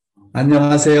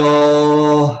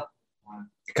안녕하세요.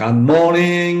 Good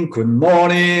morning, good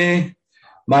morning.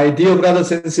 My dear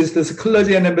brothers and sisters,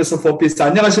 clergy and members for peace.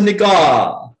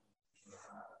 안녕하십니까?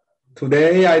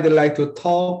 Today, I'd like to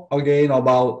talk again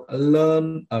about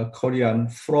learn Korean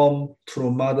from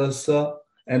True Mother's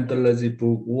Anthology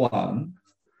Book 1.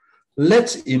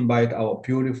 Let's invite our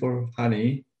beautiful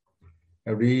honey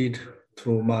read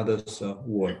True Mother's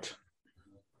word.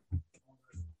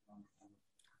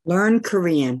 Learn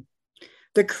Korean.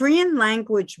 The Korean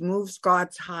language moves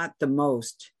God's heart the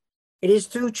most. It is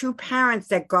through true parents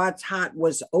that God's heart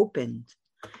was opened.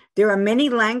 There are many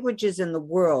languages in the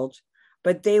world,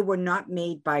 but they were not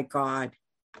made by God.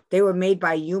 They were made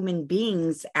by human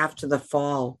beings after the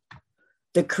fall.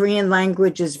 The Korean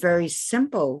language is very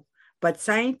simple, but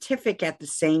scientific at the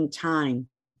same time.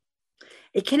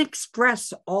 It can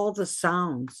express all the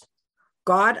sounds.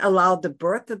 God allowed the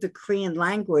birth of the Korean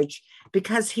language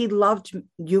because he loved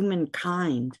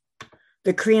humankind.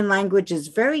 The Korean language is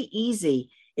very easy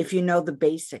if you know the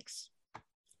basics.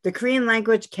 The Korean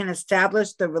language can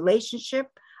establish the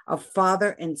relationship of father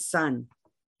and son.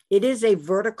 It is a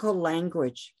vertical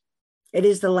language. It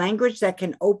is the language that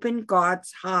can open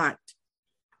God's heart.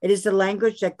 It is the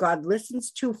language that God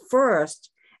listens to first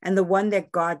and the one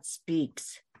that God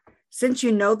speaks. Since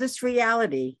you know this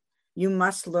reality, you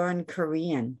must learn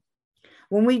Korean.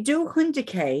 When we do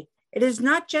Hundake, it is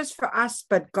not just for us,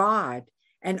 but God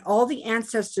and all the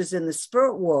ancestors in the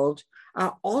spirit world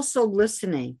are also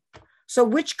listening. So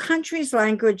which country's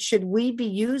language should we be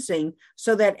using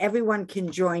so that everyone can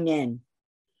join in?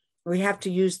 We have to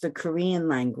use the Korean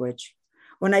language.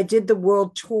 When I did the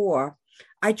world tour,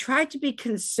 I tried to be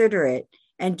considerate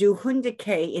and do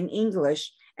Hundake in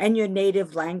English and your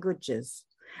native languages.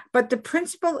 But the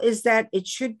principle is that it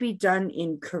should be done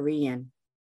in Korean.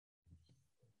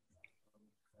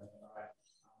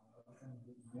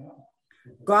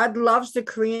 God loves the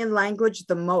Korean language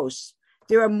the most.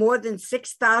 There are more than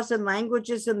 6,000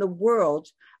 languages in the world,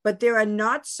 but there are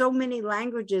not so many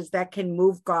languages that can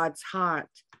move God's heart.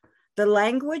 The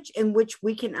language in which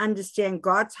we can understand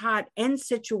God's heart and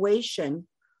situation,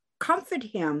 comfort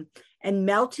him, and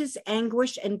melt his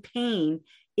anguish and pain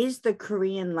is the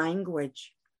Korean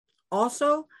language.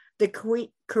 Also, the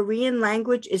Korean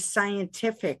language is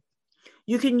scientific.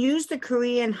 You can use the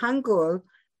Korean Hangul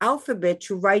alphabet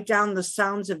to write down the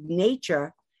sounds of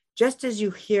nature just as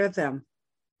you hear them.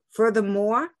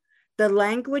 Furthermore, the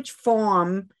language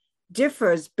form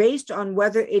differs based on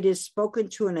whether it is spoken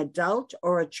to an adult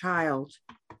or a child.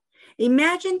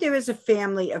 Imagine there is a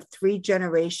family of 3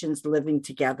 generations living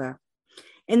together.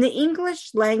 In the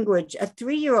English language, a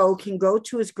 3-year-old can go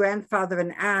to his grandfather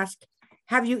and ask,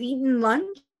 "Have you eaten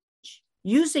lunch?"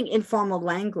 using informal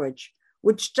language,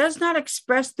 which does not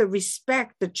express the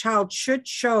respect the child should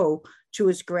show to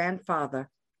his grandfather.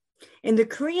 In the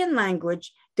Korean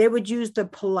language, they would use the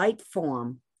polite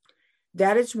form.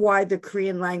 That is why the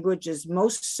Korean language is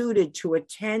most suited to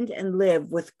attend and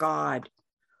live with God.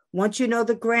 Once you know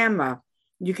the grammar,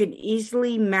 you can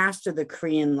easily master the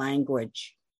Korean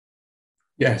language.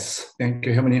 Yes, thank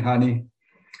you, Heavenly Honey.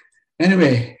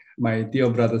 Anyway, my dear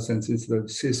brothers and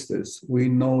sisters, we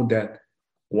know that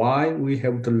why we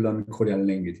have to learn Korean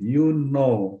language. You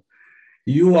know,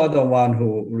 you are the one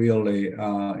who really,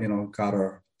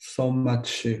 got so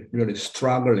much really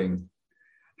struggling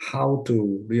how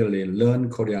to really learn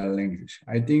Korean language.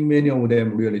 I think many of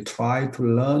them really try to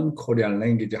learn Korean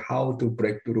language, how to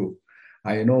break through.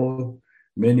 I know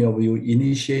many of you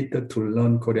initiated to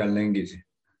learn Korean language,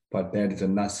 but that is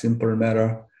not simple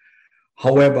matter.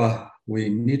 However, we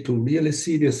need to really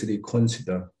seriously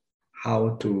consider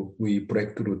how we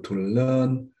break through to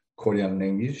learn Korean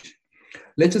language.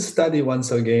 Let's study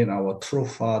once again our true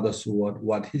father's word,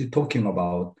 what he's talking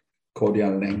about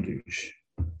Korean language.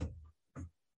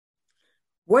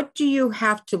 What do you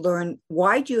have to learn?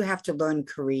 Why do you have to learn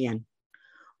Korean?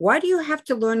 Why do you have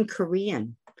to learn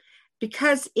Korean?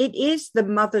 Because it is the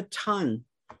mother tongue.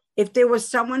 If there was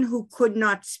someone who could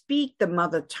not speak the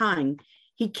mother tongue,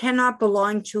 he cannot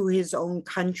belong to his own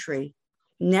country.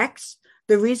 Next,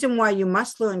 the reason why you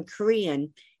must learn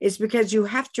Korean is because you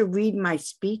have to read my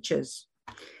speeches.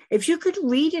 If you could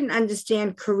read and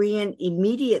understand Korean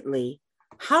immediately,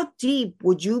 how deep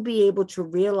would you be able to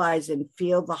realize and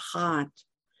feel the heart?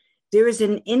 There is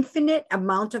an infinite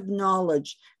amount of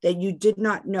knowledge that you did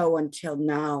not know until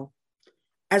now.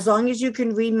 As long as you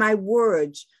can read my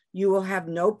words, you will have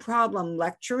no problem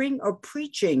lecturing or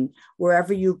preaching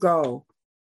wherever you go.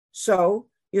 So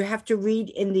you have to read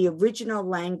in the original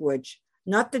language,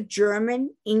 not the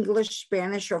German, English,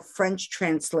 Spanish, or French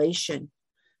translation.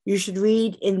 You should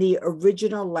read in the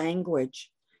original language.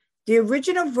 The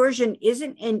original version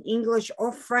isn't in English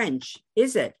or French,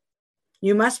 is it?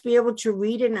 You must be able to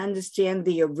read and understand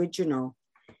the original.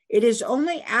 It is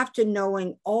only after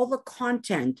knowing all the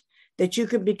content that you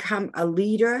can become a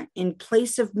leader in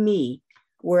place of me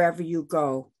wherever you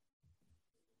go.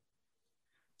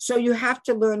 So you have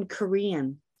to learn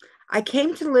Korean. I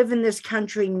came to live in this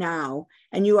country now,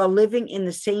 and you are living in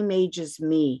the same age as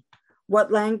me.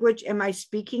 What language am I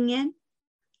speaking in?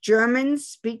 Germans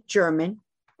speak German,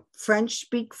 French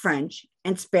speak French,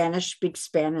 and Spanish speak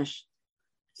Spanish.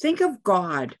 Think of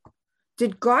God.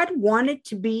 Did God want it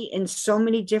to be in so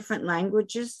many different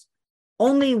languages?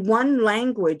 Only one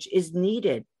language is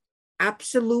needed.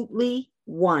 Absolutely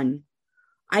one.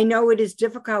 I know it is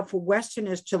difficult for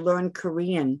Westerners to learn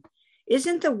Korean.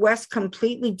 Isn't the West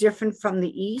completely different from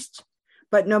the East?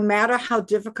 But no matter how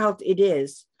difficult it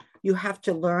is, you have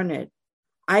to learn it.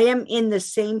 I am in the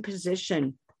same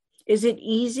position. Is it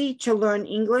easy to learn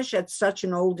English at such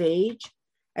an old age?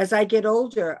 As I get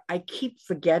older, I keep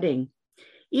forgetting.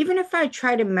 Even if I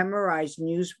try to memorize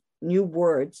new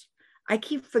words, I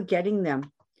keep forgetting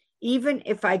them. Even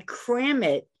if I cram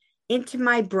it into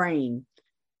my brain,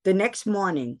 the next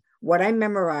morning, what I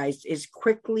memorized is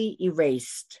quickly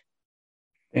erased.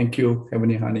 Thank you,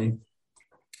 Heavenly Honey.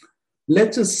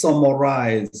 Let's just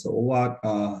summarize what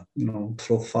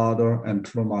True Father and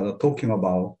True Mother talking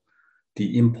about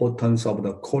the importance of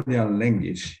the Korean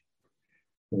language.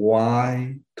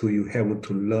 Why do you have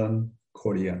to learn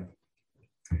Korean?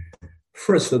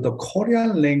 First, the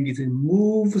Korean language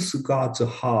moves God's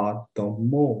heart the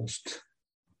most.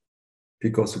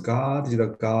 Because God is the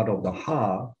God of the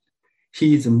heart,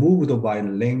 He is moved by the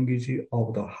language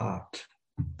of the heart.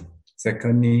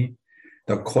 Secondly,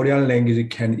 the Korean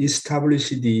language can establish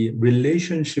the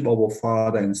relationship of a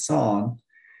father and son.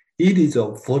 It is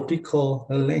a vertical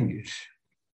language.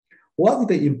 What is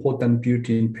the important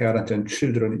beauty in parents and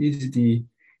children is the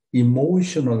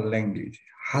emotional language,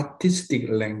 artistic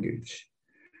language.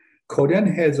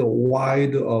 Korean has a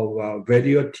wide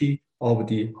variety of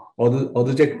the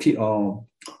adjective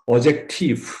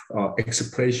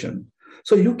expression.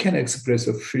 So you can express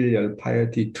a filial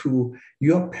piety to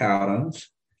your parents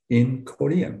in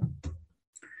Korean.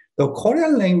 The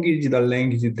Korean language is the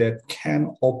language that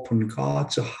can open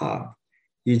God's heart.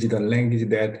 It is the language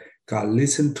that God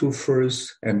listens to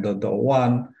first and the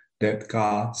one that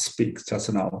God speaks.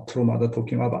 Just now, True Mother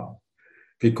talking about.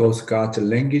 Because God's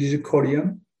language is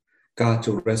Korean, God's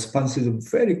response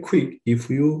is very quick if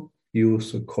you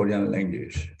use Korean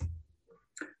language.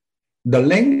 The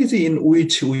language in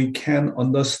which we can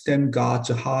understand God's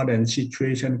heart and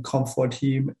situation, comfort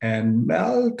Him, and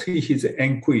melt His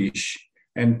anguish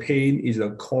and pain is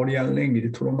the Korean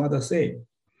language, True Mother say.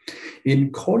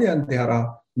 In Korean, there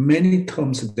are many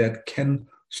terms that can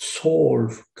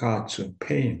solve God's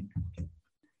pain.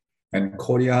 And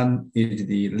Korean is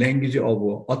the language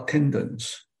of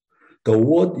attendance. The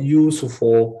word used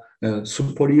for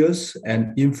superiors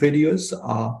and inferiors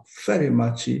are very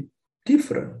much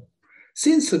different.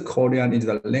 Since Korean is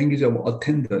the language of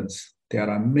attendance, there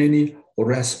are many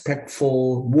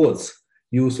respectful words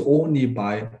used only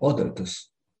by adults.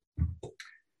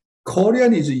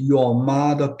 Korean is your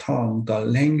mother tongue. The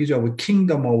language of the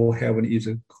kingdom of heaven is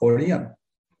Korean.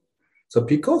 So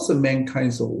because mankind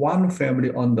is one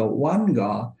family under one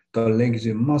God, the language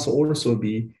must also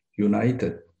be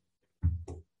united.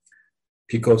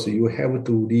 Because you have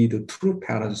to read true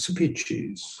parents'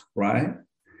 speeches, right?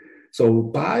 So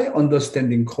by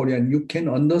understanding Korean, you can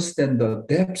understand the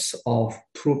depths of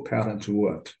true parents'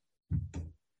 word.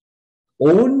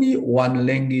 Only one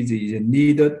language is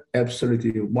needed,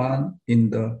 absolutely one in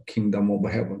the kingdom of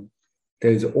heaven.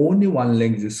 There is only one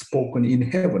language spoken in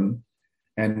heaven,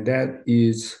 and that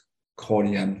is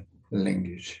Korean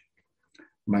language.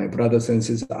 My brothers and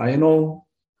sisters, I know,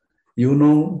 you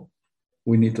know,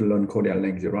 we need to learn Korean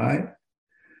language, right?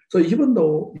 So even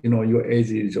though, your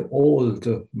age is old,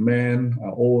 man,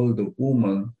 old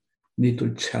woman need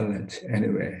to challenge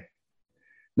anyway.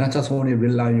 Not just only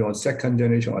rely on your second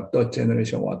generation or third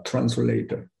generation or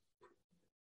translator.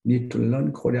 Need to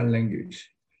learn Korean language.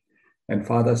 And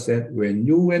Father said, when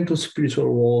you went to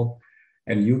spiritual world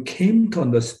and you came to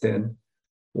understand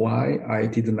why I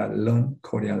did not learn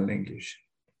Korean language.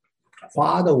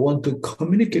 Father wants to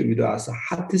communicate with us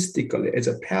artistically as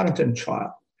a parent and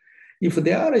child. If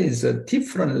there is a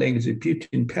different language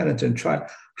between parents and child,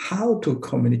 how to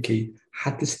communicate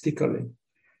artistically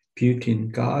between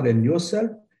God and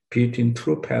yourself, between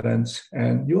true parents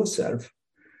and yourself.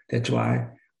 That's why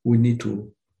we need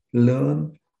to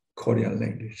learn Korean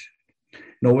language.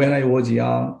 Now, when I was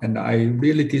young and I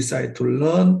really decided to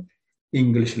learn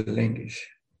English language,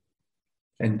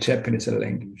 and Japanese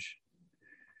language.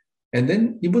 And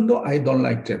then even though I don't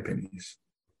like Japanese,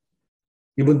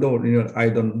 even though I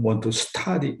don't want to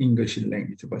study English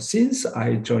language, but since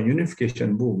I joined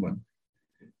Unification Movement,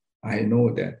 I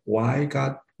know that why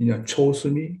God chose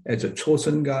me as a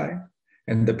chosen guy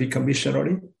and to become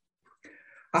missionary,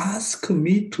 ask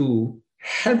me to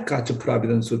help God's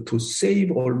providence to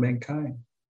save all mankind.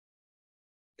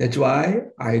 That's why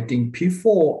I think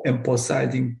before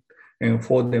emphasizing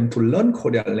for them to learn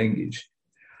Korean language,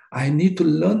 I need to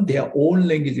learn their own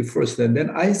language first, and then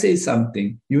I say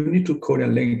something, you need to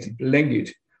Korean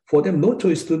language. For them, no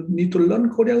choice to need to learn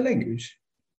Korean language.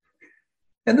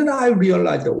 And then I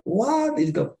realized what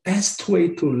is the best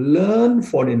way to learn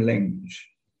foreign language?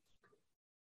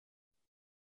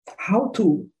 How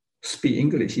to speak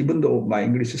English, even though my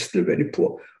English is still very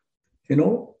poor.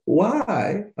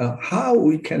 Why? How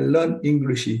we can learn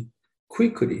English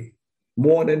quickly,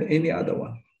 more than any other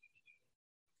one.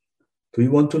 Do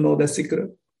you want to know the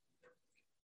secret?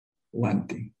 One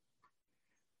thing.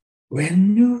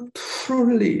 When you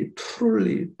truly,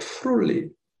 truly,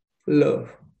 truly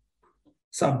love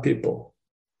some people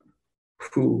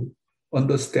who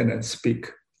understand and speak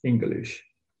English,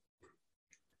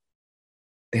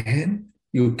 then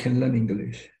you can learn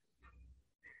English.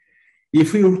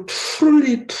 If you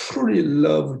truly, truly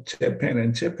love Japan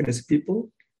and Japanese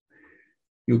people,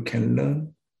 you can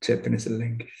learn Japanese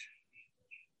language.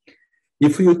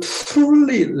 If you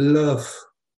truly love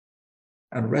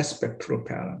and respect your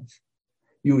parents,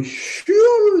 you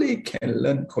surely can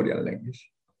learn Korean language.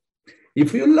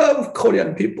 If you love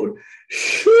Korean people,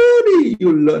 surely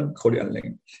you learn Korean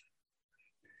language.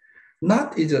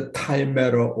 Not is a time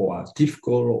matter or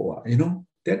difficult or,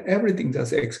 that everything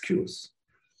just excuse.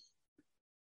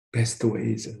 Best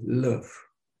way is love.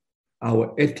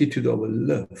 Our attitude of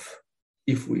love.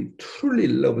 If we truly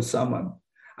love someone,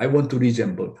 I want to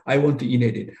resemble, I want to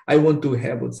inherit, I want to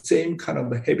have the same kind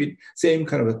of habit, same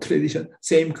kind of tradition,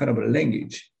 same kind of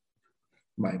language.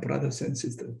 My brothers and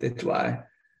sisters, that's why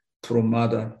True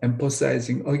Mother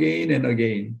emphasizing again and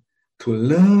again to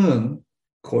learn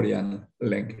Korean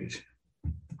language.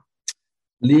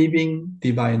 Living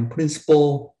divine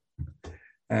principle.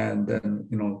 And then,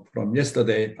 from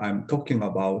yesterday, I'm talking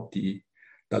about the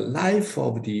life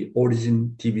of the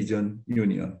Origin Division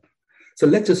Union. So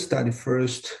let's just study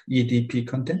first EDP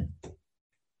content.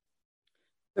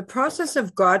 The process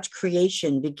of God's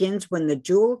creation begins when the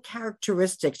dual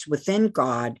characteristics within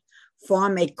God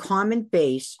form a common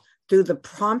base through the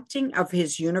prompting of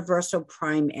his universal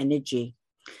prime energy.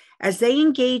 As they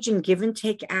engage in give and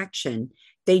take action,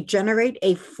 they generate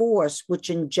a force which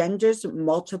engenders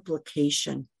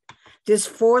multiplication. This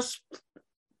force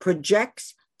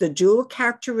projects the dual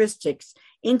characteristics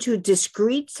into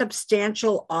discrete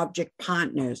substantial object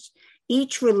partners,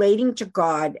 each relating to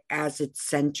God as its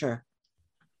center.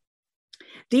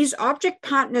 These object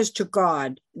partners to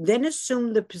God then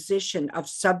assume the position of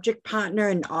subject partner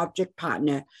and object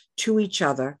partner to each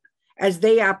other as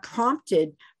they are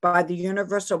prompted by the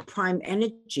universal prime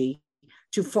energy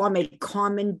to form a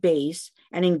common base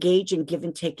and engage in give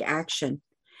and take action.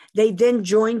 They then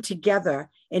join together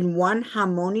in one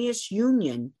harmonious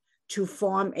union to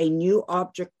form a new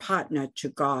object partner to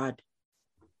God.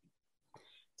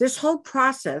 This whole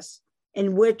process,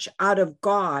 in which out of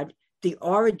God, the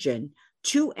origin,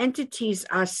 two entities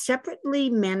are separately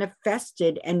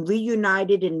manifested and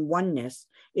reunited in oneness,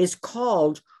 is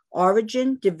called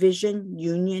origin, division,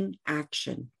 union,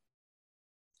 action.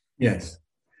 Yes.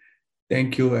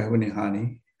 Thank you, Heavenly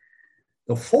Honey.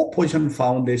 The four-position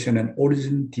foundation and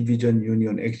origin, division,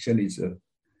 union, action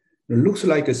looks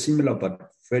like a similar but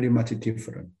very much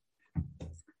different.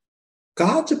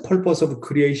 God's purpose of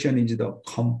creation is the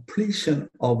completion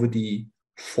of the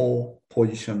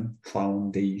four-position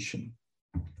foundation.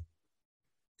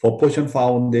 Four-position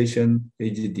foundation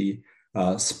is the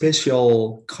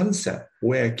special concept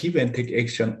where give and take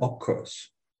action occurs.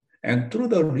 And through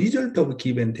the result of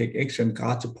give and take action,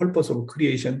 God's purpose of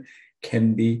creation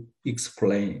can be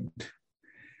explained.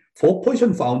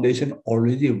 Four-position foundation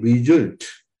already result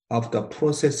of the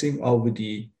processing of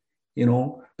the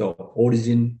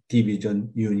origin, division,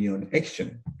 union,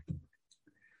 action.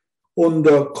 On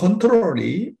the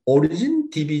contrary, origin,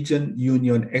 division,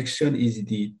 union, action is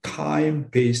the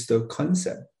time-based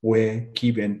concept where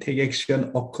give and take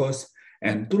action occurs,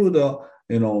 and through the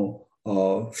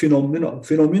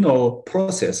phenomenal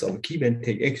process of give and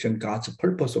take action, God's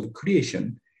purpose of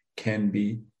creation can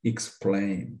be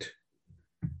explained.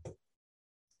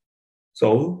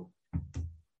 So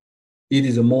it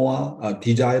is more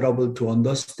desirable to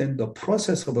understand the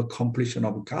process of the completion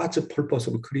of God's purpose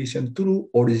of creation through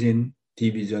origin,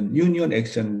 division, union,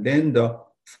 action, then the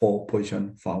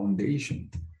four-portion foundation.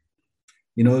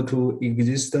 In order to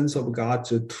existence of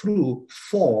God's true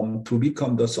form to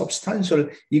become the substantial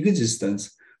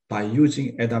existence by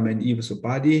using Adam and Eve's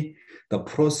body, the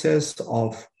process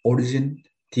of origin,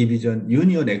 division,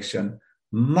 union, action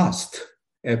must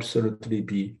absolutely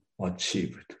be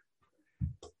achieved.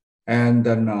 And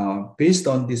then based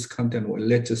on this content,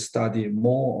 let's study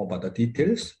more about the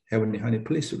details. Heavenly Honey,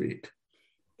 please read.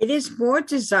 It is more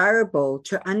desirable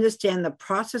to understand the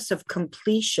process of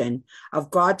completion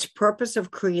of God's purpose of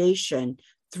creation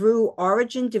through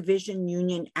origin, division,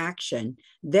 union, action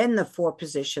than the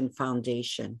four-position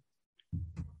foundation.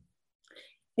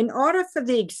 In order for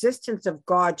the existence of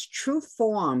God's true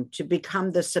form to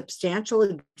become the substantial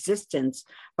existence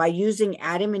by using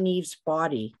Adam and Eve's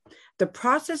body, the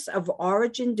process of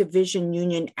origin, division,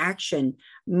 union, action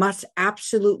must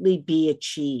absolutely be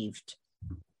achieved.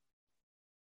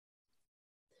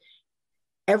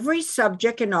 Every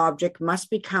subject and object must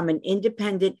become an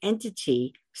independent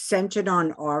entity centered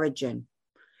on origin.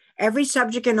 Every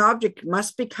subject and object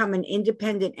must become an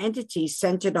independent entity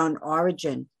centered on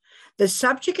origin. The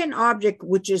subject and object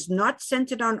which is not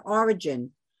centered on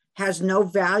origin has no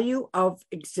value of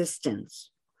existence.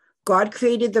 God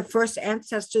created the first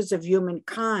ancestors of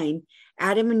humankind,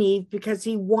 Adam and Eve, because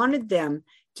he wanted them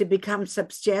to become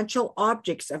substantial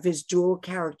objects of his dual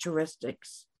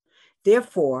characteristics.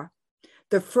 Therefore,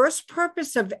 the first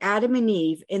purpose of Adam and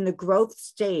Eve in the growth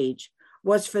stage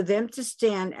was for them to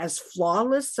stand as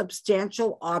flawless,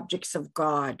 substantial objects of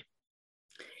God.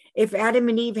 If Adam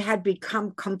and Eve had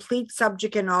become complete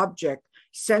subject and object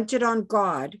centered on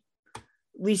God,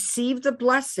 received the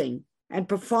blessing, and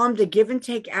performed a give and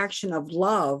take action of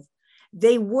love,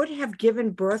 they would have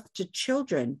given birth to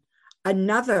children,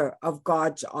 another of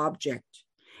God's object.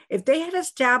 If they had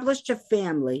established a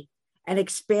family and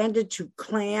expanded to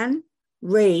clan,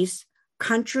 race,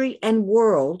 country, and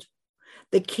world,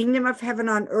 the kingdom of heaven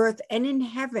on earth and in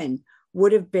heaven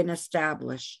would have been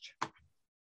established.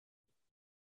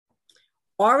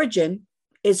 Origin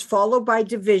is followed by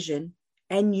division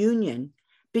and union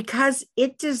because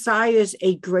it desires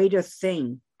a greater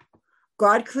thing.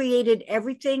 God created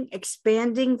everything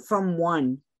expanding from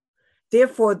one.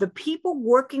 Therefore, the people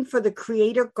working for the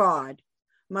Creator God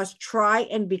must try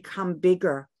and become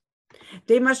bigger.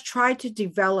 They must try to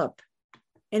develop.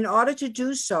 In order to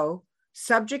do so,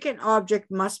 subject and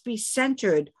object must be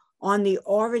centered on the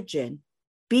origin,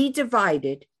 be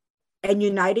divided, and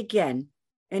unite again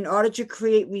in order to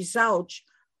create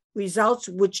results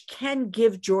which can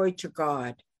give joy to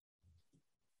God.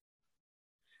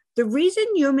 The reason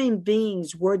human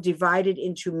beings were divided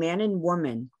into man and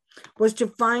woman was to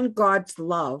find God's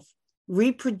love,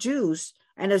 reproduce,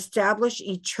 and establish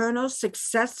eternal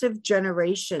successive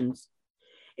generations.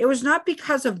 It was not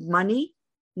because of money,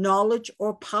 knowledge,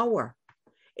 or power.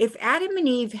 If Adam and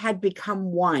Eve had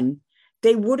become one,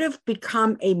 they would have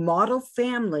become a model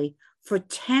family for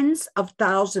tens of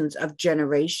thousands of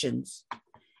generations.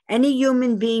 Any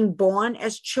human being born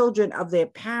as children of their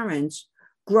parents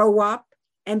grow up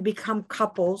and become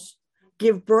couples,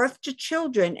 give birth to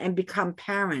children and become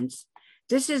parents.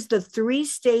 This is the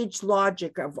three-stage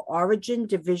logic of origin,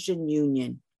 division,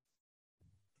 union.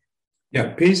 Yeah,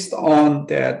 based on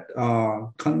that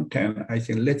content, I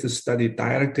think let's study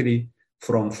directly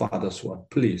from Father's word.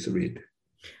 Please read.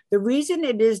 The reason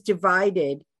it is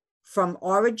divided from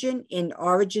origin in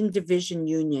origin, division,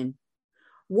 union.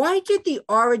 Why did the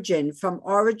origin from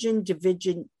origin,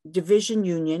 division,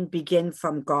 union begin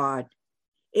from God?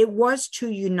 It was to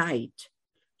unite.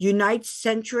 Unite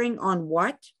centering on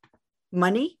what?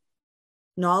 Money?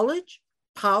 Knowledge?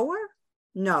 Power?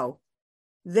 No.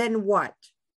 Then what?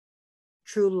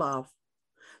 True love.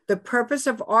 The purpose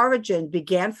of origin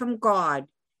began from God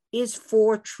is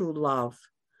for true love.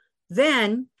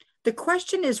 Then the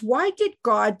question is, why did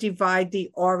God divide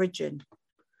the origin?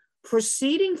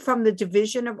 Proceeding from the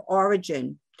division of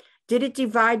origin, did it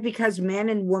divide because man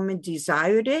and woman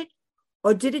desired it?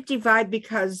 Or did it divide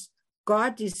because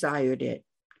God desired it?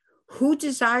 Who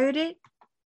desired it?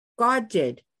 God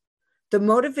did. The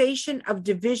motivation of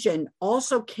division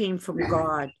also came from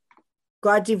God.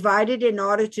 God divided in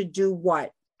order to do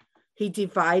what? He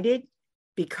divided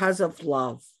because of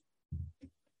love.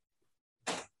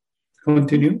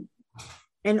 Continue.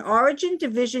 In origin,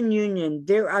 division, union,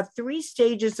 there are three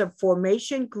stages of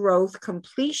formation, growth,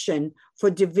 completion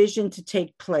for division to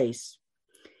take place.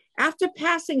 After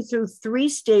passing through three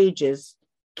stages,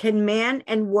 can man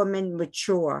and woman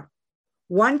mature?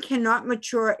 One cannot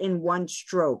mature in one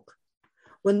stroke.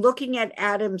 When looking at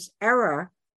Adam's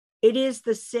error, It is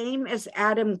the same as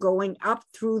Adam going up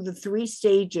through the 3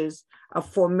 stages of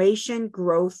formation,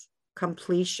 growth,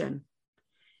 completion.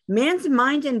 Man's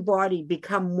mind and body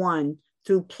become one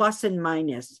through plus and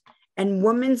minus, and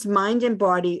woman's mind and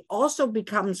body also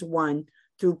becomes one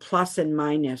through plus and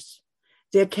minus.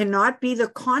 There cannot be the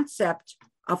concept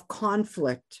of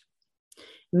conflict.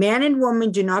 Man and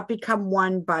woman do not become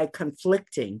one by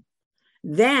conflicting.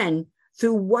 Then,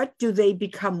 through what do they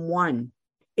become one?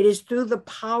 It is through the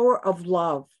power of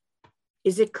love.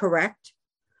 Is it correct?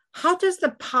 How does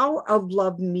the power of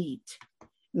love meet?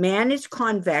 Man is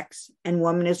convex and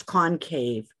woman is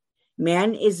concave.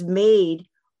 Man is made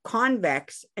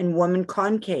convex and woman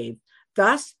concave.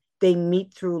 Thus, they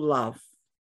meet through love.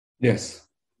 Yes.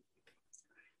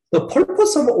 The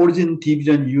purpose of origin,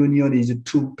 division, union is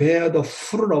to bear the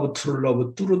fruit of true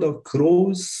love through the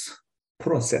growth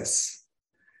process.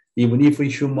 Even if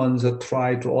humans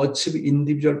try to achieve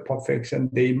individual perfection,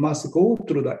 they must go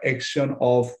through the action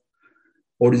of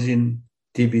origin,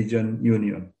 division,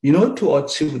 union. In order to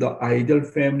achieve the ideal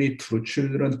family through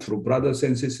children, through brothers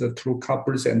and sisters, through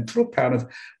couples, and through parents,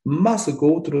 must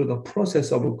go through the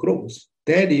process of growth.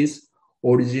 That is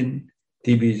origin,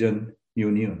 division,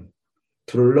 union.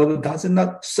 True love does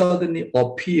not suddenly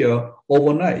appear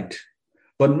overnight,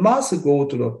 but must go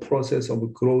through the process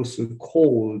of growth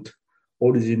called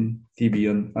origin,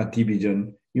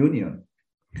 division, union.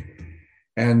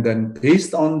 And then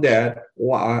based on that,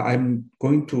 I'm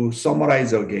going to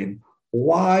summarize again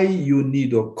why you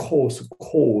need a course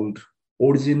called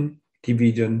origin,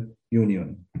 division,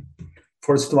 union.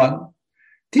 First one,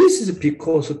 this is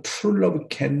because true love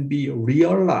can be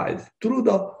realized through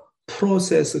the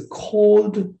process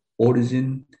called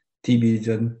origin,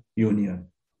 division, union.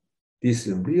 This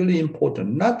is really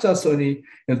important, not just only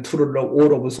true love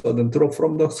all of a sudden drop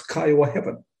from the sky or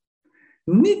heaven.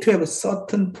 You need to have a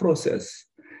certain process,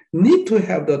 need to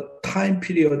have the time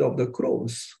period of the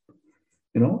growth.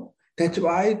 That's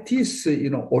why this,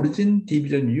 origin,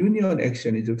 division, union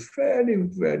action is very,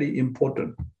 very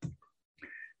important.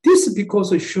 This is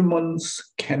because humans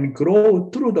can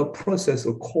grow through the process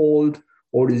called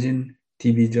origin,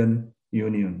 division,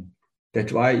 union.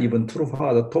 That's why even True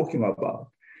Father talking about,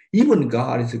 even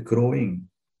God is growing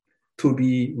to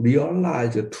be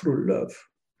realized true love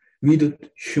with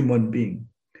human being.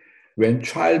 When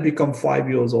child become 5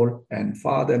 years old and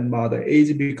father and mother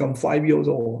age become 5 years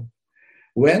old,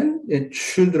 when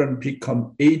children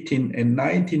become 18 and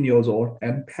 19 years old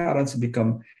and parents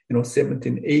become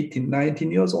 17, 18,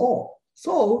 19 years old.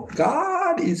 So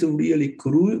God is really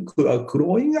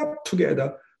growing up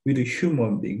together with a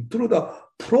human being through the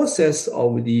process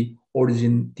of the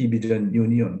origin, division,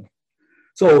 union.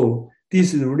 So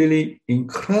this is really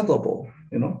incredible.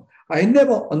 I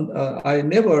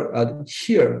never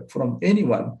hear from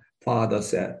anyone, Father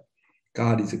said,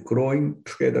 God is growing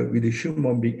together with a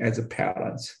human being as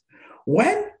parents.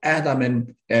 When Adam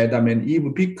and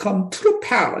Eve become true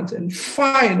parents, and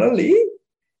finally,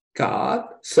 God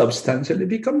substantially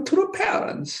become true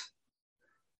parents.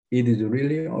 It is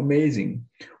really amazing.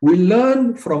 We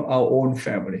learn from our own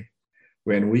family.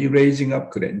 When we raising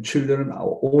up grandchildren,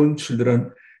 our own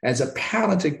children, as a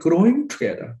parents growing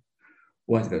together,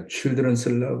 what the children's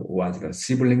love, what the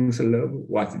siblings' love,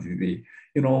 what is the,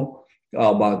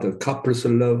 about the couple's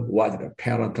love, what the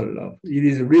parental love. It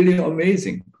is really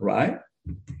amazing, right?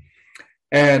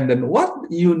 And then what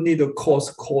you need a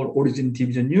course called origin,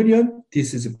 division, union.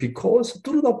 This is because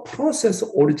through the process of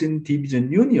origin,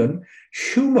 division, union,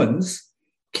 humans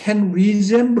can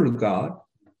resemble God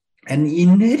and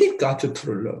inherit God's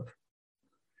true love.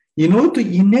 In order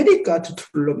to inherit God's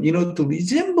true love, in order to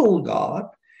resemble God,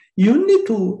 you need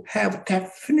to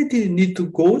definitely need to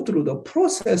go through the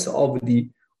process of the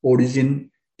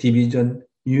origin, division,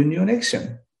 union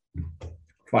action.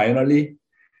 Finally,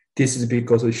 this is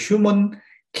because a human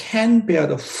can bear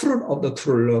the fruit of the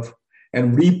true love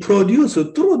and reproduce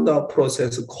through the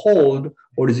process called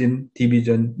origin,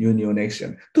 division, union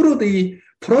action. Through the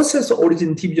process of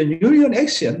origin, division, union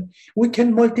action, we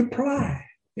can multiply,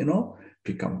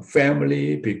 become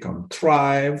family, become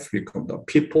tribe, become the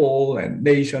people and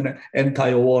nation, and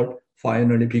entire world,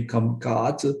 finally become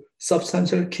God's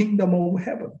substantial kingdom of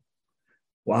heaven.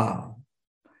 Wow.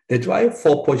 That's why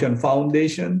 4-portion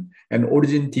foundation and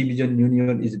origin, division,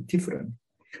 union is different.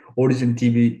 Origin,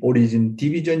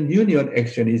 division, union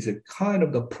action is a kind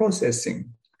of the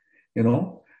processing,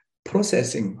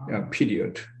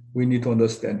 period. We need to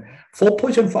understand.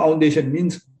 4-portion foundation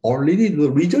means already the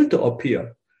result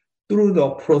appear through the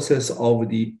process of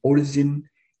the origin,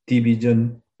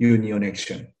 division, union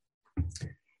action.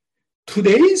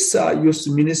 Today's youth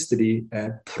ministry,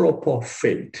 proper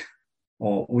faith.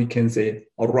 or we can say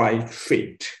a right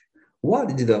faith.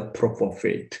 What is the proper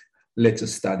faith? Let's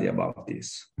study about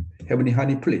this. Heavenly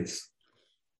Honey, please.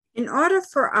 In order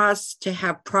for us to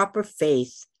have proper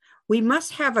faith, we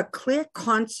must have a clear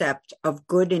concept of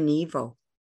good and evil.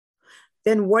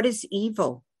 Then what is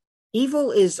evil?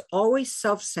 Evil is always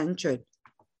self-centered.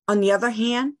 On the other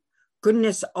hand,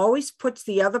 goodness always puts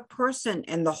the other person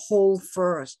and the whole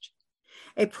first.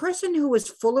 A person who is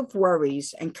full of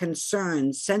worries and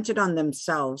concerns centered on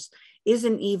themselves is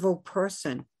an evil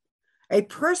person. A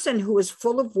person who is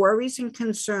full of worries and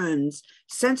concerns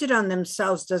centered on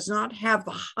themselves does not have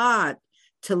the heart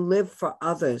to live for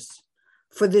others.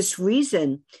 For this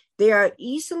reason, they are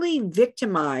easily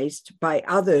victimized by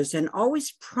others and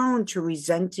always prone to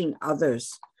resenting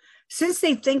others. Since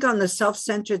they think on the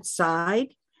self-centered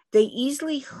side, they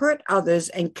easily hurt others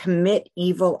and commit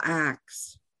evil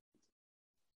acts.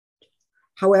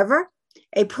 However,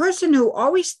 a person who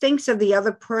always thinks of the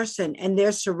other person and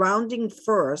their surrounding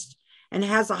first and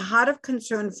has a heart of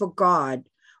concern for God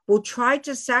will try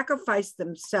to sacrifice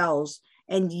themselves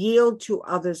and yield to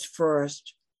others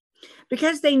first.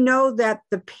 Because they know that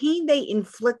the pain they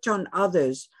inflict on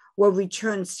others will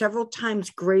return several times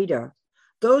greater,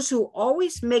 those who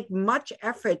always make much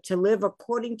effort to live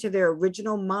according to their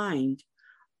original mind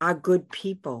are good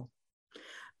people.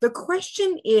 The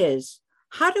question is,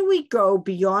 how do we go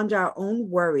beyond our own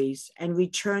worries and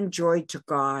return joy to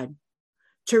God?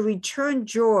 To return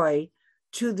joy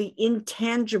to the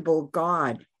intangible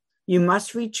God, you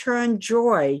must return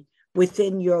joy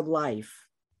within your life.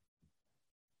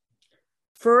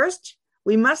 First,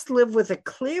 we must live with a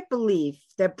clear belief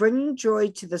that bringing joy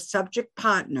to the subject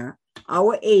partner,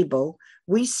 our Abel,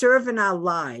 we serve in our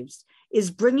lives, is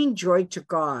bringing joy to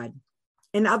God.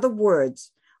 In other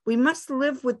words, we must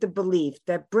live with the belief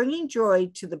that bringing joy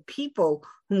to the people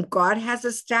whom God has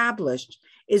established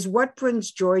is what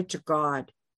brings joy to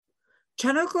God.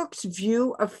 Chanukok's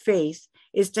view of faith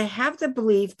is to have the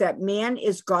belief that man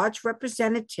is God's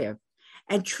representative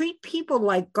and treat people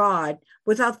like God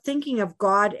without thinking of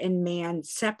God and man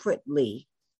separately.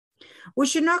 We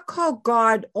should not call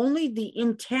God only the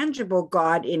intangible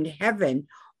God in heaven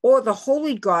or the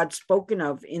holy God spoken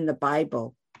of in the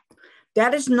Bible.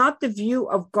 That is not the view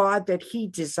of God that he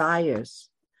desires.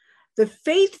 The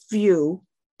faith view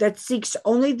that seeks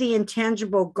only the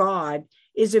intangible God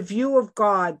is a view of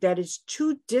God that is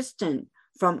too distant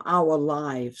from our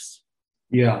lives.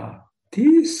 Yeah,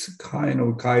 this kind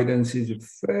of guidance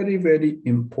is very, very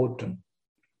important.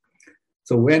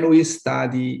 So when we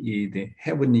study the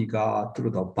heavenly God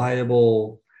through the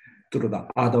Bible, through the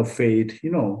other faith,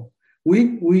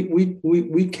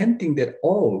 we can think that,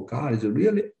 oh, God is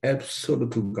really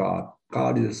absolute God.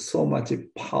 God is so much a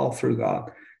powerful God.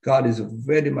 God is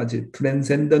very much a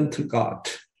transcendent God.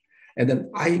 And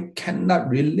then I cannot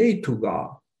relate to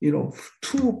God,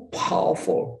 too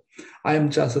powerful. I am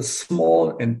just a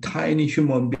small and tiny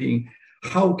human being.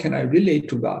 How can I relate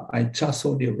to God? I just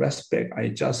only respect. I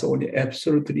just only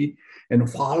absolutely and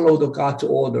follow the God's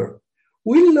order.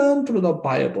 We learn through the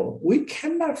Bible. We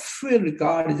cannot feel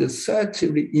God is such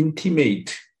an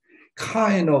intimate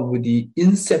kind of the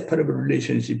inseparable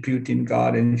relationship between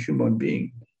God and human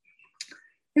being.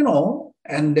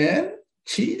 And then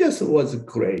Jesus was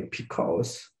great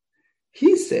because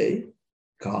he said,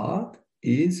 God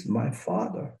is my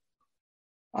Father.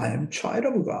 I am child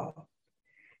of God.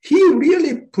 He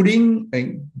really putting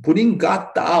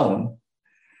God down.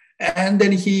 And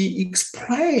then he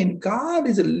explained, God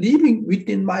is living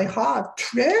within my heart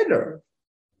together.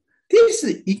 This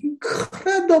is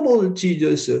incredible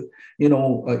Jesus,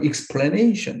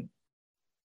 explanation.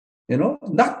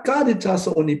 Not God is just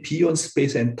only beyond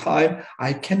space and time.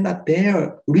 I cannot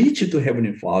dare reach to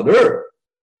Heavenly Father.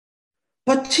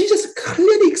 But Jesus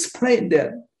clearly explained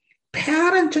that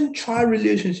parent and child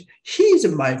relationship, he is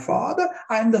my Father,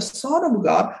 I am the Son of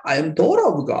God, I am daughter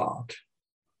of God.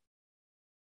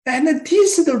 And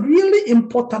this is the really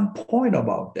important point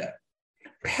about that.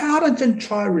 Parent and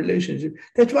child relationship.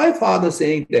 That's why Father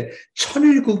saying that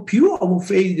천일국 view of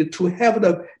faith to have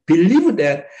the belief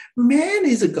that man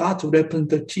is God's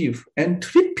representative and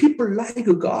treat people like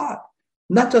God,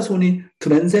 not just only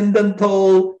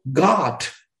transcendental God.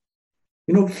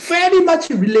 Very much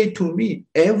relate to me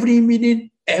every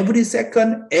minute, every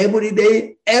second, every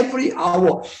day, every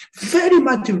hour. Very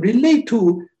much relate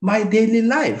to my daily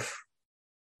life.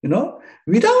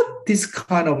 Without this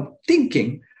kind of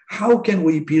thinking, how can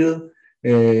we build,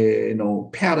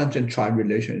 parent and child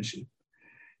relationship?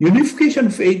 Unification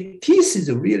faith, this is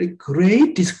a really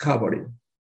great discovery.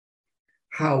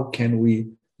 How can we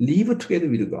live together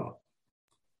with God?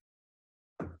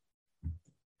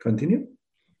 Continue.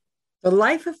 The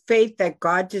life of faith that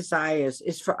God desires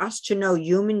is for us to know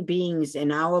human beings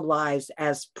in our lives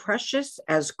as precious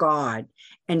as God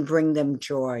and bring them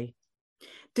joy.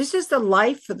 This is the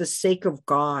life for the sake of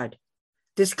God.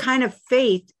 This kind of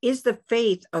faith is the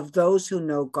faith of those who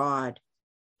know God.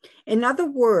 In other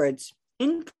words,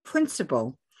 in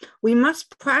principle, we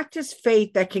must practice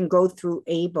faith that can go through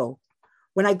Abel.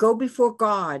 When I go before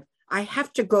God, I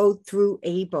have to go through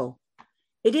Abel.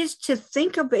 It is to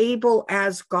think of Abel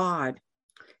as God.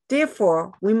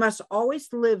 Therefore, we must always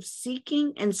live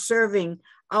seeking and serving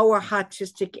our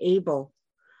heartistic Abel.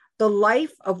 The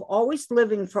life of always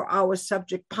living for our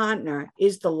subject partner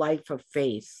is the life of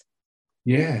faith.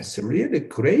 Yes, really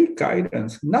great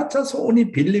guidance. Not just only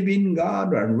believe in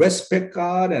God and respect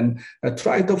God and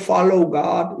try to follow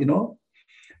God,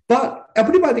 but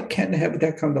everybody can have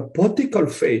that kind of vertical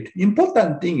faith.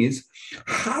 Important thing is,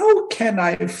 how can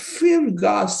I feel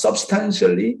God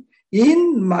substantially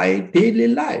in my daily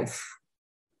life?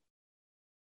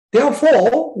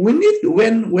 Therefore, we need,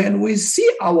 when we see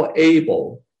our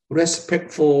Abel,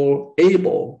 respectful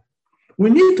Abel,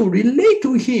 we need to relate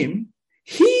to him.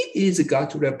 He is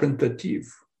God's representative.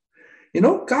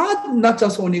 God, not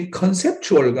just only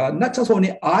conceptual God, not just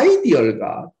only ideal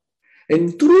God.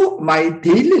 And through my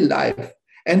daily life,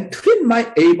 and treat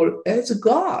my Abel as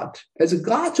God, as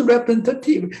God's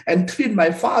representative, and treat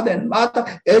my father and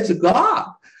mother as God.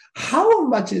 How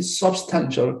much is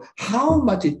substantial? How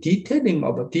much detailing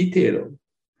of a detail?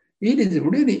 It is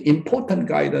really important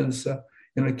guidance,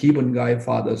 given by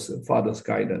father's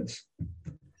guidance.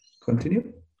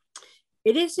 Continue.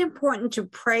 It is important to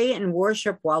pray and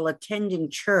worship while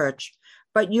attending church,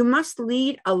 but you must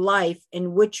lead a life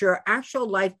in which your actual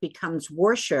life becomes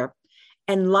worship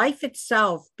and life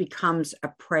itself becomes a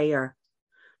prayer.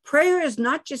 Prayer is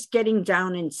not just getting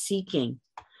down and seeking.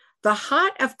 The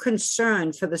heart of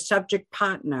concern for the subject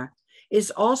partner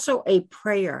is also a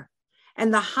prayer,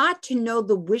 and the heart to know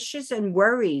the wishes and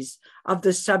worries of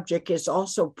the subject is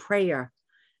also prayer.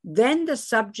 Then the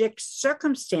subject's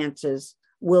circumstances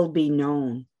will be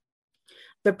known.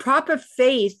 The proper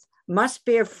faith must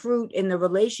bear fruit in the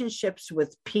relationships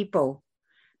with people.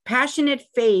 Passionate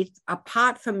faith,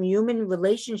 apart from human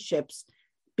relationships,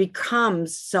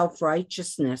 becomes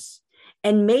self-righteousness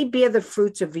and may bear the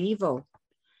fruits of evil.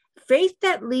 Faith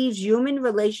that leaves human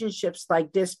relationships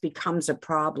like this becomes a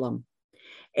problem.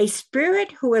 A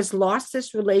spirit who has lost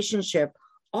this relationship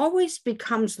always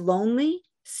becomes lonely,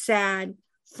 sad,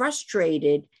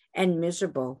 frustrated, and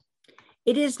miserable.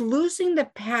 It is losing the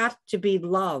path to be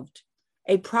loved.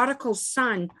 A prodigal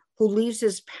son who leaves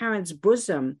his parents'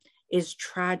 bosom is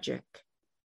tragic.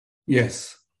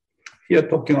 Yes. Here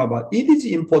talking about it is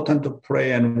important to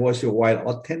pray and worship while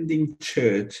attending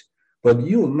church, but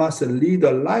you must lead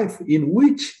a life in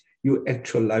which your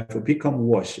actual life become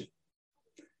worship.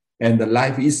 And the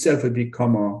life itself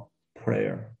become a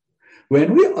prayer.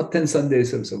 When we attend Sunday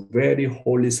service, a very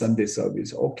holy Sunday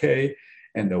service, okay,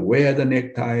 and wear the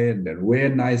necktie and then wear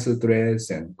nice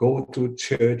dress and go to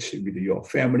church with your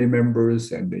family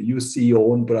members and you see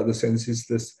your own brothers and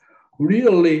sisters,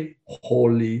 really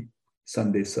holy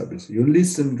Sunday service. You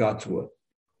listen God's word.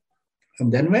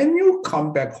 And then when you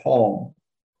come back home,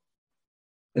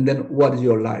 and then what is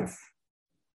your life?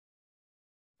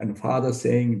 And Father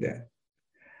saying that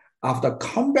after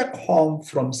come back home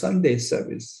from Sunday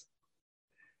service,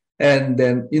 and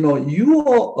then,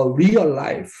 your real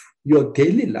life, your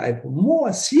daily life,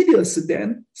 more serious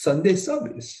than Sunday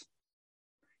service.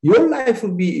 Your life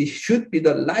should be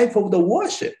the life of the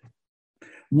worship,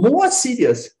 more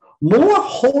serious, more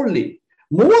holy,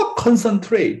 more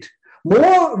concentrate,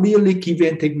 more really give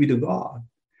and take with God.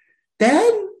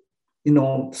 Then,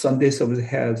 Sunday service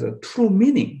has a true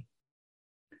meaning.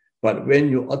 But when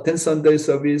you attend Sunday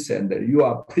service and you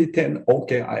are pretend,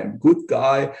 okay, I am good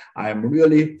guy, I am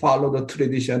really follow the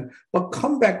tradition, but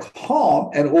come back home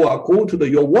and or go to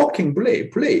your working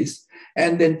place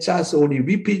and then just only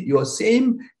repeat your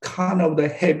same kind of the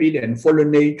habit and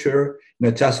fallen nature,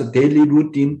 just a daily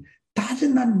routine, does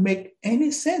not make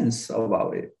any sense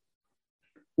about it.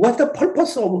 What the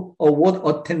purpose of what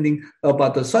attending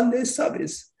about the Sunday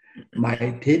service? My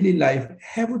daily life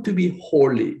have to be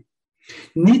holy.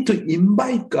 Need to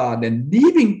invite God and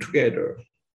living together.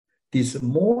 This is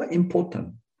more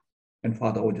important. And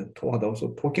Father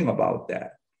also talking about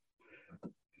that.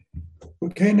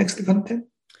 Okay, next content.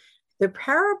 The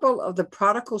parable of the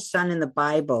prodigal son in the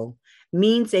Bible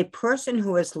means a person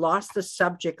who has lost the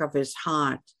subject of his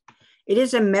heart. It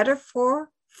is a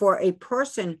metaphor for a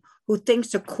person who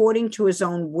thinks according to his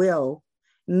own will,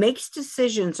 makes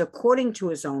decisions according to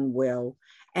his own will,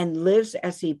 and lives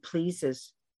as he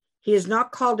pleases. He is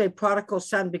not called a prodigal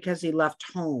son because he left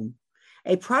home.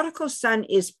 A prodigal son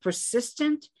is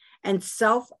persistent and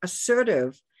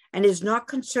self-assertive and is not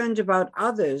concerned about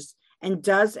others and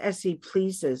does as he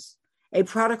pleases. A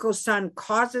prodigal son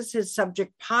causes his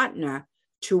subject partner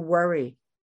to worry.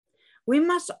 We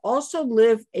must also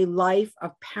live a life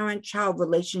of parent-child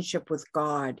relationship with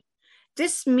God.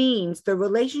 This means the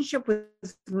relationship with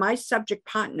my subject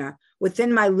partner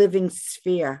within my living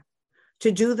sphere.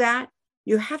 To do that,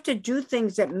 you have to do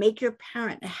things that make your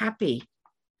parent happy.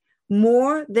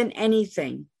 More than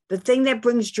anything, the thing that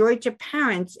brings joy to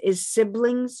parents is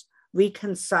siblings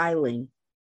reconciling.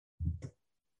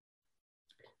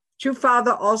 True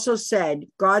Father also said,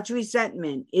 God's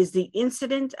resentment is the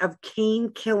incident of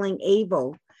Cain killing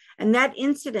Abel, and that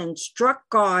incident struck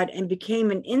God and became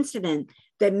an incident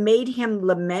that made him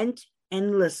lament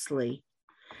endlessly.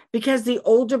 Because the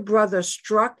older brother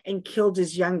struck and killed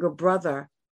his younger brother,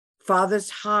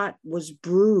 Father's heart was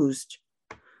bruised.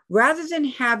 Rather than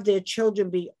have their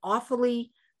children be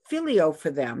awfully filial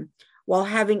for them while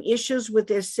having issues with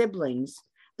their siblings,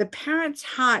 the parent's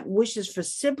heart wishes for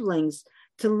siblings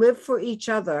to live for each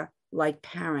other like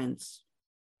parents.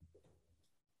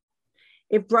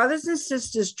 If brothers and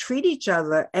sisters treat each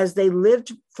other as they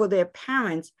lived for their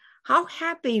parents, how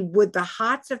happy would the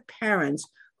hearts of parents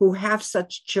who have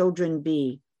such children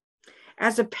be?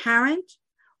 As a parent,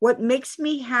 what makes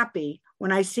me happy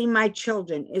when I see my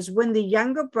children is when the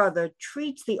younger brother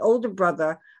treats the older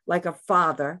brother like a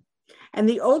father, and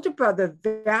the older brother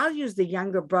values the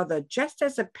younger brother just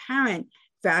as a parent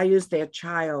values their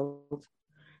child.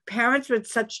 Parents with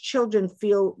such children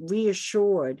feel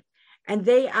reassured, and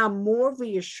they are more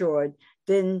reassured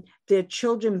than their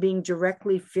children being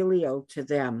directly filial to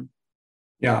them.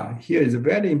 Yeah, here is a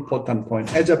very important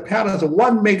point. As a parent,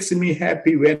 what makes me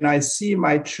happy when I see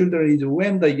my children is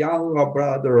when the younger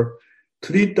brother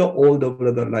treats the older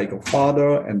brother like a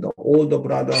father, and the older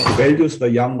brother values the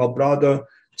younger brother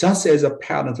just as a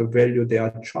parent value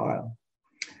their child.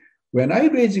 When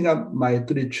I'm raising up my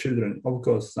 3 children, of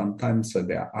course, sometimes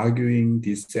they're arguing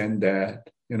this and that,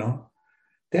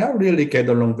 They really get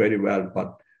along very well,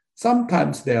 but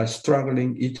sometimes they are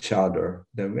struggling each other.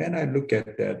 Then when I look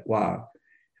at that, wow,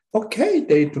 okay,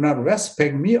 they do not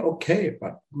respect me, okay,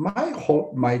 but my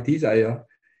hope, my desire,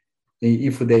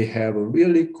 if they have a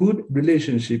really good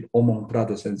relationship among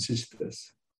brothers and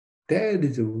sisters, that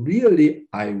is really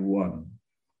I want.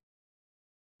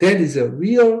 That is a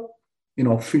real,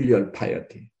 filial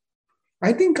piety.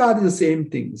 I think God is the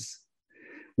same things.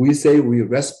 We say we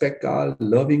respect God,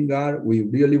 loving God, we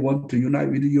really want to unite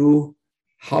with you.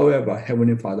 However,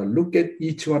 Heavenly Father, look at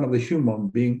each one of the human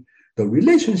being, the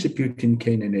relationship between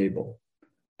Cain and Abel,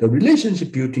 the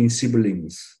relationship between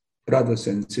siblings, brothers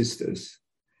and sisters,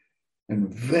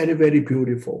 and very, very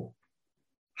beautiful.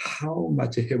 How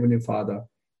much Heavenly Father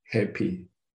happy.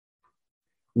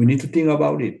 We need to think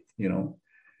about it,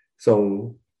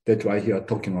 So that's why we are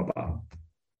talking about.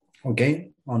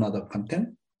 Okay, another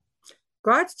content.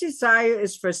 God's desire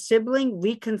is for sibling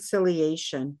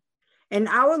reconciliation. In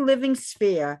our living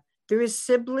sphere, there is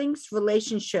siblings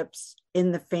relationships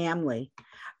in the family.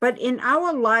 But in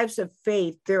our lives of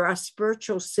faith, there are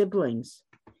spiritual siblings.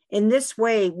 In this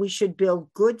way, we should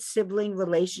build good sibling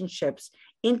relationships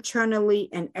internally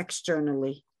and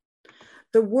externally.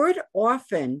 The word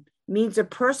orphan means a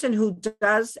person who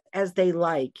does as they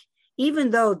like,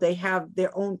 even though they have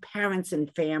their own parents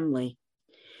and family.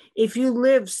 If you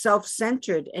live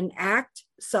self-centered and act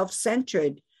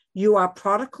self-centered, you are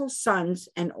prodigal sons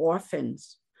and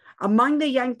orphans. Among the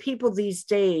young people these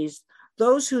days,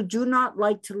 those who do not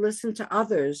like to listen to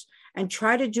others and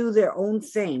try to do their own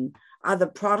thing are the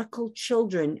prodigal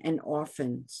children and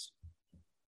orphans.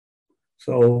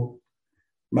 So,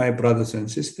 my brothers and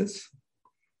sisters,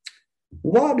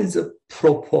 what is a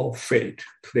proper faith?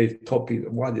 Today's topic,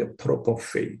 what is a proper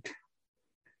faith?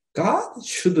 God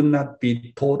should not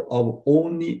be thought of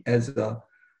only as a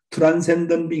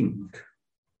transcendent being.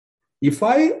 If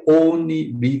I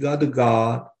only regard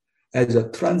God as a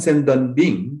transcendent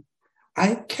being,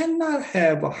 I cannot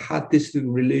have a heartistic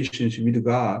relationship with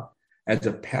God as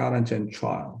a parent and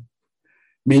child.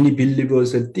 Many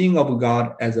believers think of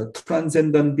God as a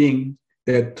transcendent being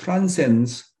that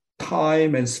transcends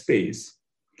time and space,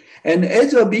 and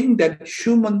as a being that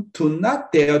humans do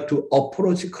not dare to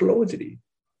approach closely.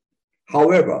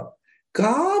 However,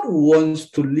 God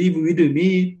wants to live with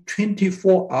me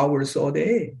 24 hours a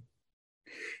day.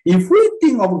 If we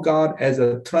think of God as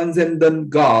a transcendent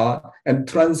God and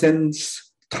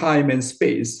transcends time and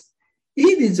space,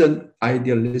 it is an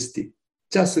idealistic,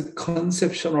 just a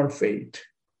conceptual faith.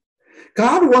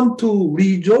 God wants to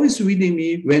rejoice with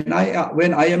me when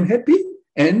I am happy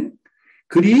and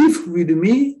grieve with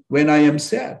me when I am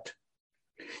sad.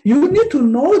 You need to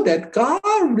know that God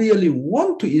really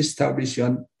wants to establish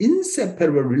an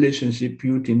inseparable relationship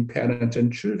between parents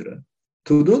and children.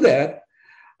 To do that,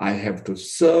 I have to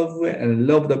serve and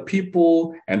love the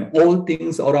people and all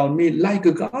things around me like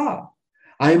God.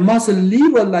 I must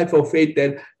live a life of faith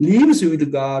that lives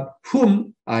with God,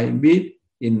 whom I meet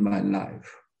in my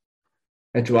life.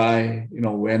 That's why,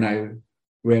 when I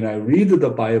read the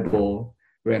Bible,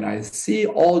 when I see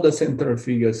all the central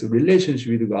figures'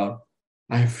 relationship with God,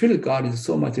 I feel God is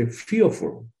so much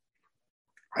fearful.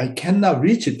 I cannot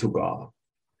reach it to God.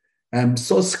 I'm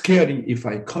so scared if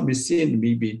I commit sin,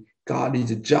 maybe God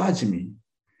is judging me.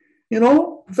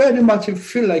 Very much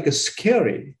feel like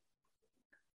scary.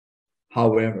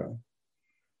 However,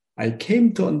 I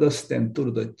came to understand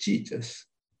through the Jesus,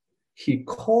 he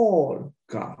called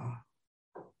God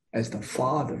as the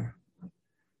Father.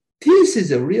 This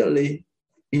is really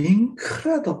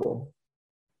incredible.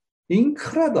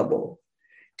 Incredible.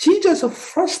 Jesus, the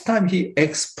first time he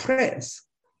expressed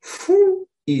who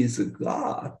is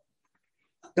God.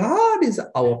 God is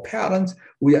our parents.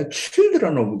 We are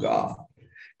children of God.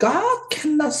 God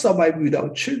cannot survive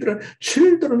without children.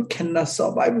 Children cannot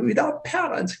survive without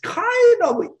parents. Kind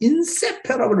of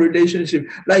inseparable relationship,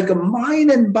 like a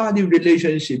mind and body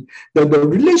relationship. The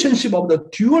relationship of the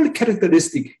dual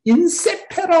characteristic,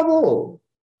 inseparable.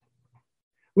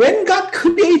 When God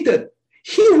created,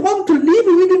 he wants to live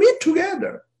with me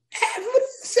together. Every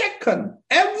second,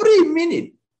 every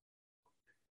minute.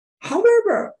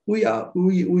 However, we are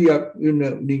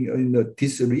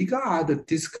disregard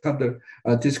this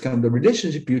kind of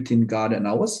relationship between God and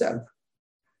ourselves.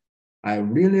 I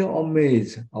really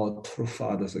amaze our true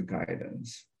Father's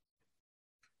guidance.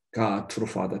 God, true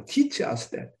Father, teach us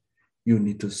that you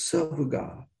need to serve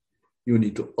God. You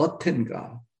need to attend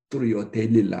God through your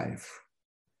daily life.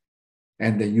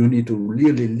 And then you need to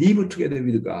really live together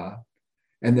with God.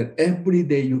 And then every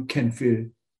day you can feel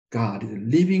God is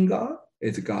living God.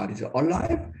 As God is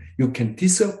alive, you can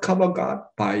discover God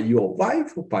by your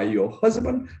wife, by your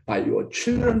husband, by your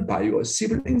children, by your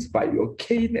siblings, by your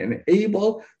Cain and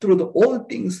Abel, through all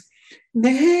things.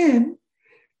 Then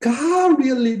God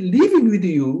really living with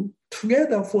you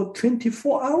together for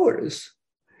 24 hours.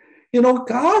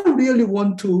 God really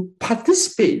want to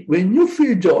participate. When you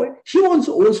feel joy, he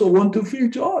also want to feel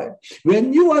joy.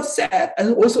 When you are sad,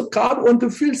 and also God want to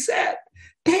feel sad.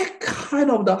 That kind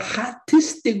of the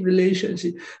artistic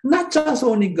relationship, not just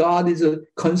only God is a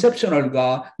conceptual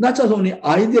God, not just only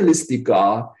idealistic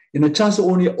God, just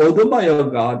only admire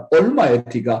God,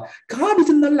 almighty God. God is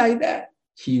not like that.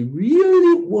 He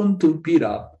really wants to build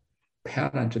up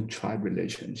parent and child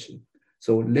relationship.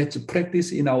 So let's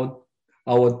practice in our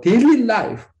daily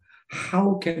life.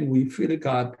 How can we feel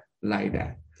God like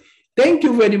that? Thank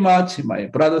you very much, my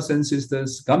brothers and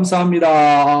sisters.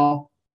 감사합니다.